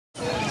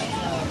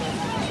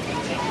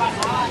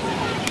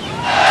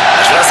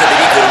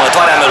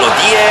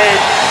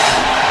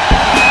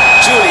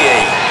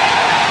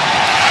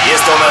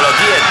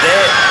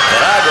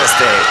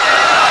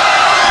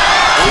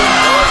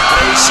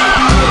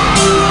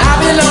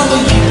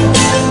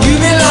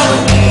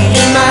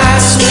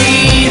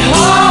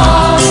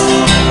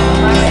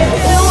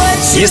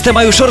Este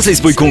mai ușor să-i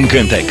spui cu un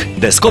cântec.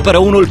 Descoperă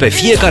unul pe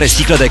fiecare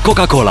sticlă de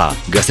Coca-Cola.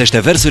 Găsește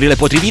versurile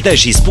potrivite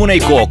și spune-i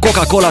cu o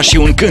Coca-Cola și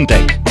un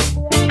cântec.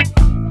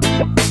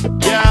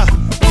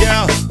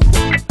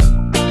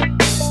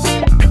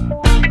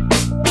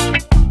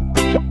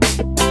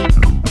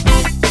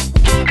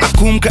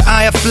 Acum că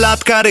ai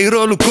aflat care-i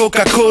rolul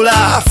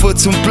Coca-Cola,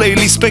 fă-ți un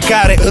playlist pe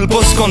care îl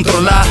poți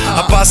controla.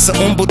 Apasă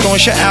un buton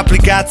și ai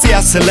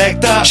aplicația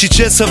selectă. Și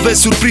ce să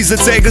vezi, surpriză,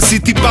 ți-ai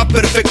găsit tipa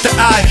perfectă.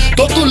 Ai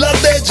totul la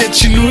deget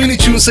și nu-i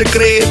niciun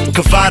secret,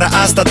 că vara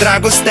asta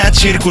dragostea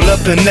circulă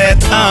pe net.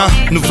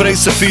 Nu vrei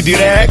să fii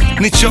direct?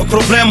 Nici o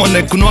problemă, ne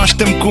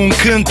cunoaștem cu un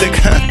cântec.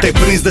 Te-ai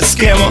prins de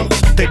schemă,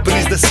 te-ai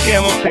prins de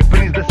schemă, te-ai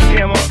prins de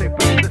schemă, te-ai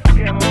prins de schemă.